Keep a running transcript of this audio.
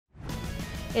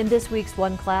In this week's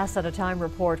One Class at a Time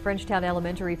report, Frenchtown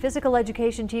Elementary physical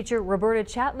education teacher Roberta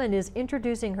Chapman is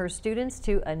introducing her students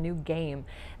to a new game.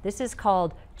 This is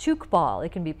called chook ball.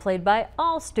 It can be played by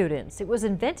all students. It was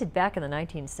invented back in the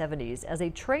 1970s as a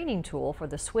training tool for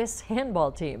the Swiss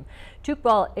handball team. Chook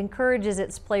ball encourages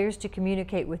its players to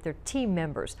communicate with their team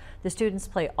members. The students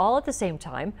play all at the same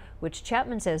time, which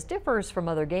Chapman says differs from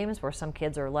other games where some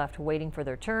kids are left waiting for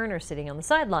their turn or sitting on the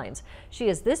sidelines. She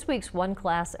is this week's One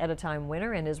Class at a Time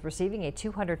winner and is receiving a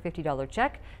 $250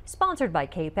 check sponsored by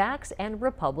KPAX and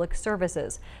Republic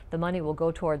Services. The money will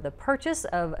go toward the purchase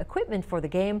of equipment for the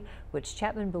game, which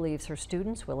Chapman believes her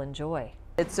students will enjoy.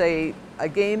 It's a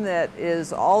game that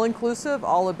is all-inclusive,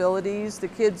 all abilities. The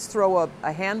kids throw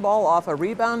a handball off a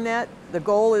rebound net. The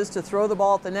goal is to throw the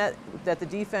ball at the net that the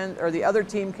defense or the other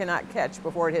team cannot catch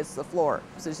before it hits the floor.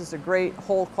 So it's just a great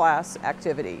whole class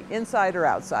activity, inside or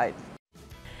outside.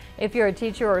 If you're a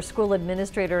teacher or school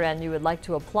administrator and you would like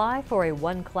to apply for a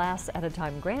One Class at a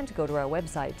Time grant, go to our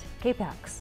website, KPAX.